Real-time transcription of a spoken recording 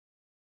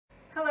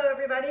Hello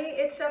everybody,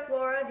 it's Chef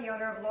Laura, the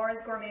owner of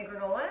Laura's Gourmet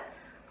Granola.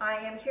 I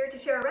am here to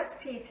share a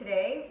recipe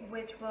today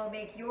which will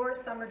make your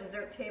summer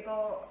dessert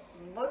table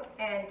look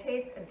and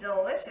taste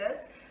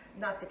delicious.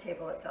 Not the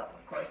table itself,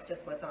 of course,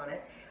 just what's on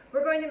it.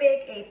 We're going to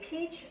make a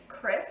peach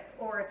crisp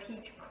or a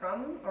peach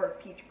crumb or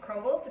peach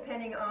crumble,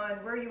 depending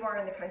on where you are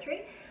in the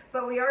country.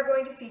 But we are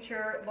going to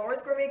feature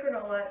Laura's Gourmet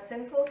Granola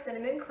Sinful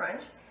Cinnamon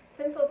Crunch.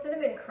 Sinful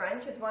Cinnamon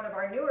Crunch is one of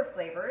our newer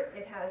flavors.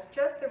 It has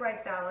just the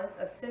right balance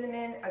of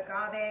cinnamon,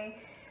 agave,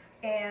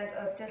 and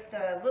just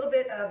a little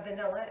bit of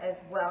vanilla as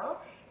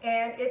well.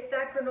 And it's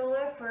that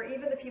granola for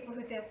even the people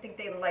who don't think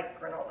they like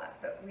granola,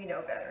 but we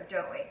know better,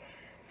 don't we?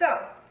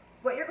 So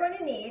what you're going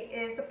to need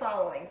is the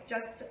following,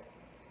 just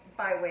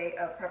by way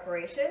of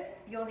preparation.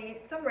 You'll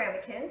need some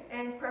ramekins,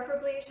 and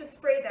preferably you should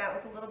spray that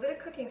with a little bit of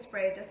cooking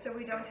spray just so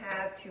we don't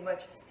have too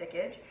much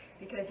stickage,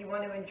 because you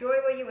want to enjoy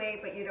what you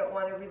ate, but you don't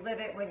want to relive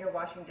it when you're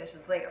washing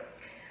dishes later.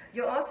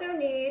 You'll also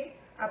need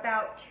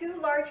about 2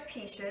 large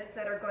peaches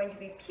that are going to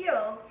be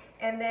peeled,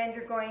 and then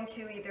you're going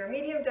to either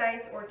medium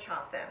dice or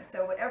chop them.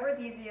 So whatever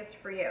is easiest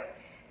for you.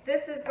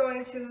 This is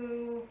going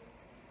to,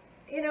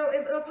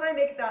 it'll probably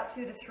make about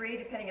 2 to 3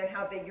 depending on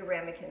how big your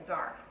ramekins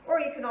are. Or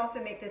you can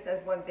also make this as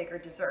one bigger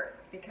dessert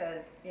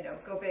because,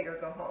 go big or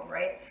go home,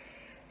 right?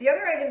 The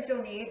other items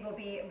you'll need will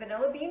be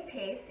vanilla bean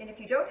paste, and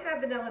if you don't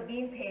have vanilla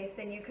bean paste,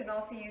 then you can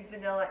also use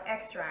vanilla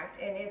extract,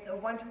 and it's a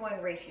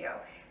 1-to-1 ratio.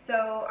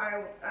 So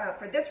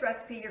for this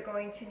recipe, you're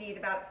going to need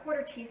about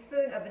 1/4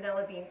 teaspoon of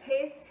vanilla bean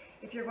paste.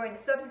 If you're going to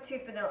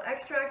substitute vanilla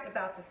extract,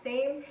 about the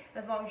same,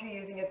 as long as you're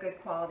using a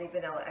good quality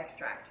vanilla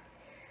extract.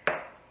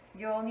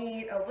 You'll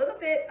need a little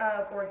bit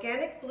of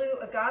organic blue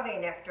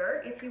agave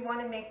nectar if you want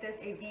to make this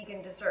a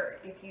vegan dessert.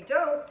 If you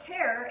don't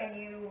care and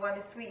you want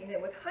to sweeten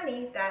it with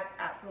honey, that's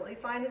absolutely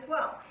fine as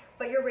well.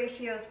 But your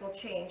ratios will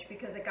change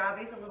because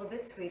agave is a little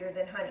bit sweeter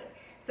than honey.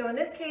 So in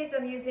this case,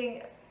 I'm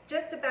using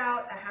just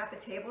about a 1/2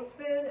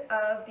 tablespoon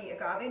of the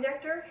agave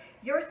nectar.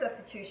 Your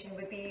substitution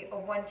would be a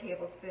 1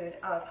 tablespoon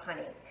of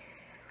honey.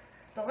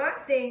 The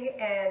last thing,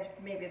 and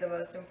maybe the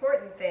most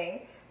important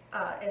thing,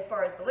 as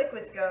far as the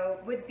liquids go,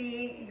 would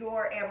be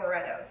your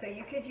amaretto. So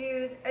you could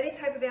use any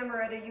type of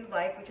amaretto you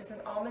like, which is an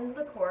almond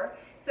liqueur.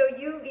 So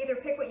you either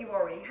pick what you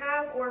already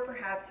have, or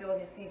perhaps you'll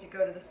just need to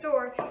go to the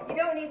store. You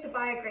don't need to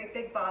buy a great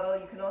big bottle.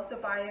 You can also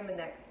buy them in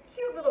that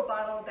cute little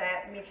bottle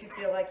that makes you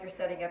feel like you're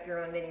setting up your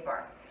own mini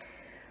bar.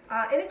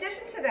 In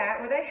addition to that,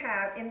 what I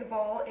have in the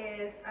bowl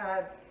is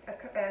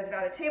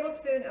about a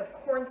tablespoon of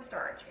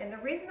cornstarch. And the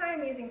reason I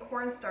am using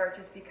cornstarch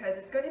is because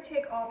it's going to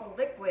take all the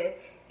liquid,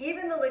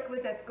 even the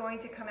liquid that's going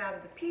to come out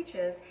of the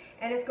peaches,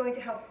 and it's going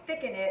to help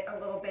thicken it a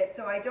little bit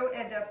so I don't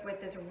end up with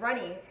this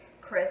runny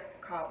crisp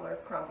cobbler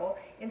crumble.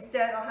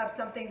 Instead, I'll have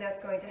something that's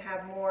going to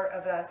have more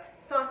of a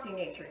saucy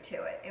nature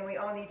to it. And we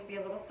all need to be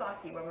a little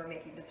saucy when we're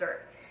making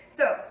dessert.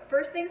 So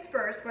first things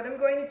first, what I'm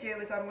going to do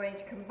is I'm going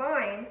to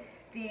combine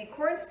the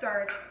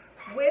cornstarch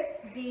with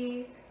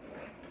the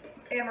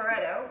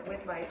amaretto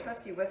with my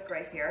trusty whisk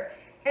right here.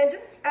 And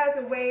just as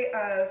a way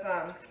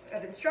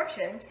of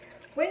instruction,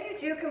 when you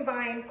do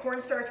combine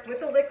cornstarch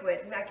with a liquid,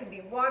 and that can be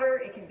water,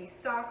 it can be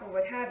stock, or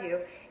what have you,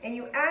 and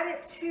you add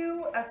it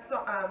to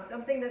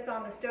something that's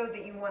on the stove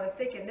that you want to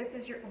thicken, this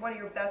is one of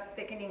your best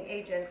thickening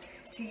agents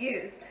to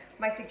use.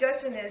 My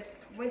suggestion is,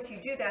 once you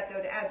do that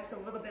though, to add just a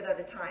little bit at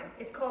a time.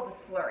 It's called a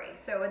slurry.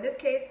 So in this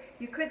case,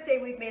 you could say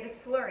we've made a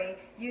slurry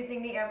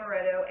using the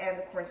amaretto and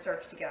the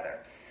cornstarch together.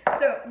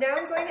 So now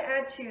I'm going to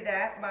add to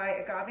that my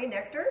agave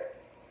nectar.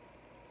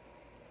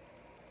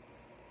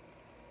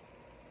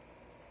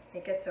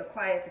 It gets so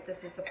quiet that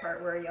this is the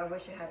part where I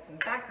wish I had some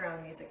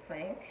background music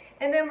playing.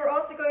 And then we're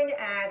also going to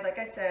add, like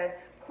I said,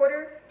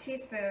 1/4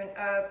 teaspoon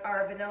of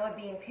our vanilla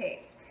bean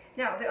paste.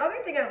 Now, the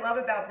other thing I love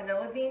about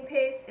vanilla bean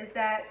paste is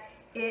that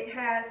it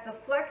has the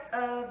flecks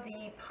of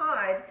the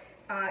pod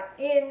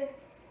in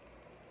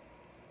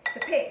the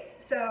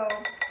paste. So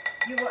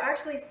you will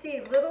actually see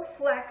little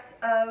flecks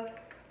of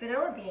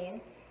vanilla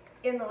bean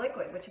in the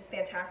liquid, which is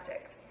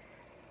fantastic.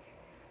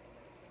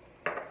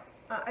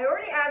 I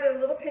already added a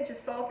little pinch of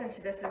salt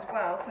into this as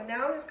well, so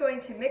now I'm just going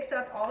to mix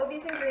up all of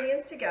these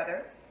ingredients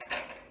together,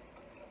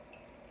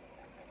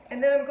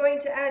 and then I'm going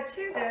to add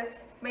to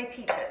this my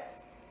peaches.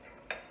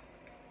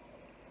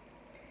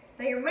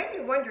 Now you might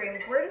be wondering,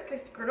 where does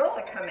this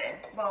granola come in?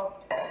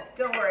 Well,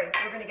 don't worry,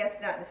 we're going to get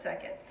to that in a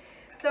second.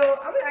 So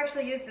I'm going to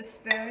actually use the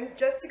spoon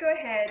just to go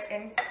ahead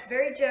and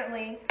very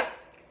gently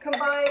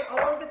combine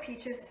all of the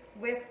peaches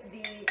with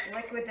the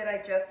liquid that I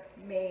just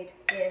made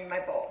in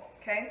my bowl,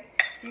 okay?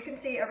 So you can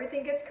see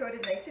everything gets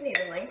coated nice and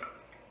evenly.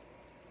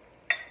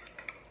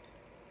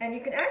 And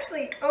you can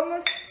actually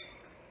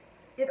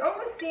it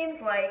almost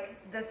seems like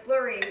the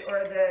slurry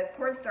or the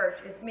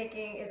cornstarch is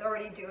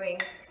already doing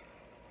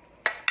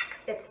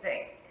its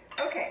thing.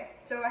 Okay,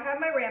 so I have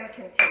my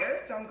ramekins here,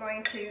 so I'm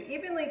going to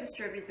evenly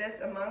distribute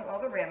this among all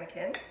the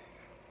ramekins.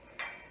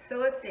 So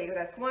let's see,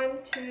 that's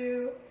 1,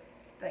 2,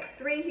 like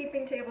 3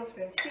 heaping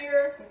tablespoons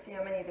here. Let's see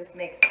how many this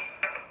makes.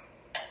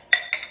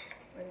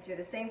 I'm going to do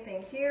the same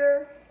thing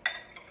here.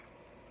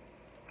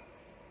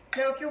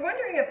 Now, if you're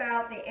wondering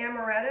about the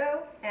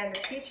amaretto and the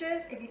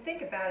peaches, if you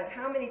think about it,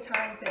 how many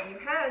times have you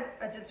had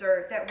a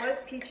dessert that was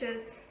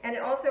peaches and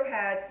it also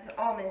had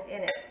almonds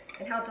in it,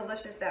 and how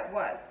delicious that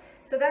was?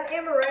 So that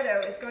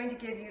amaretto is going to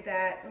give you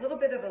that little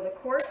bit of a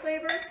liqueur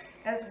flavor,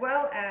 as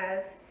well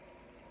as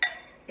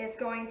it's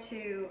going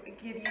to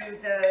give you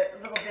the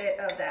little bit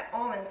of that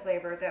almond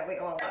flavor that we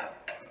all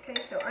love. Okay,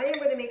 so I am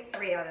going to make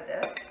 3 out of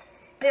this.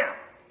 Now,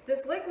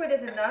 this liquid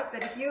is enough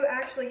that if you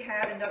actually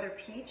had another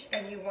peach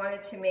and you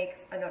wanted to make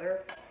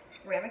another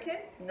ramekin,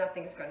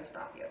 nothing's going to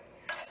stop you.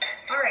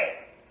 All right,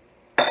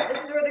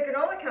 this is where the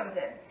granola comes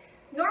in.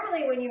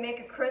 Normally when you make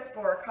a crisp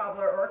or a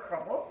cobbler or a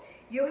crumble,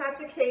 you have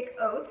to take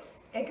oats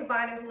and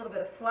combine it with a little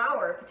bit of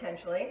flour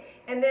potentially,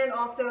 and then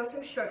also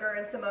some sugar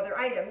and some other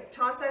items.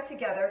 Toss that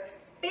together,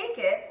 bake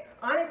it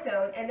on its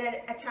own, and then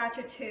attach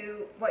it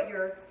to what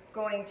you're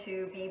going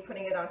to be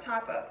putting it on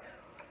top of.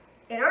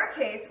 In our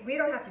case, we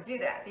don't have to do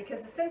that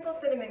because the Sinful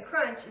Cinnamon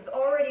Crunch is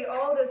already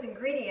all those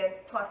ingredients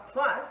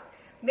plus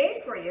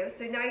made for you.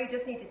 So now you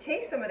just need to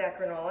take some of that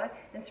granola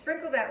and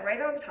sprinkle that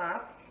right on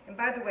top. And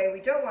by the way, we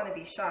don't want to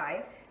be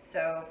shy.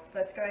 So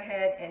let's go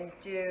ahead and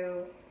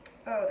do,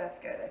 oh, that's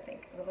good, I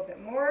think, a little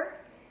bit more.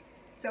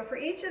 So for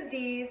each of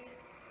these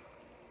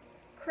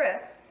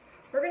crisps,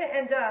 we're going to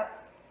end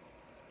up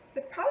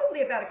with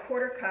probably about a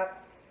 1/4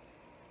 cup,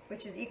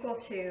 which is equal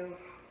to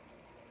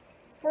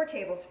 4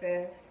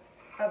 tablespoons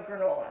of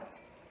granola.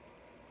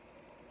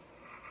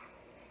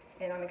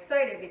 And I'm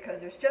excited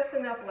because there's just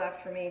enough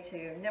left for me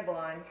to nibble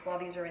on while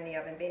these are in the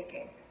oven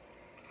baking.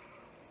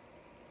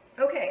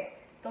 Okay,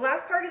 the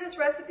last part of this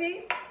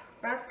recipe,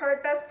 best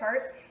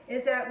part,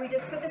 is that we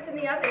just put this in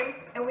the oven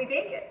and we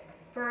bake it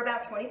for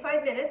about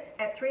 25 minutes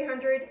at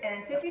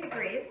 350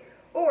 degrees,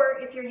 or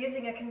if you're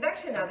using a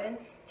convection oven,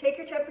 take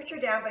your temperature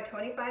down by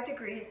 25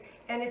 degrees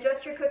and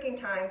adjust your cooking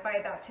time by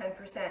about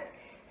 10%.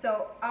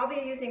 So I'll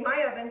be using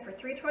my oven for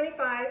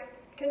 325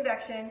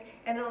 convection,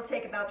 and it'll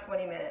take about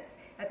 20 minutes.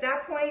 At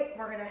that point,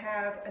 we're going to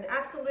have an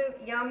absolute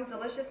yum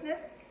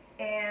deliciousness,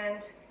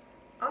 and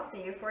I'll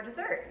see you for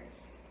dessert.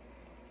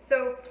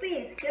 So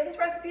please give this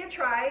recipe a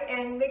try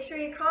and make sure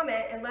you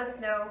comment and let us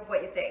know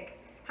what you think.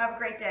 Have a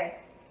great day.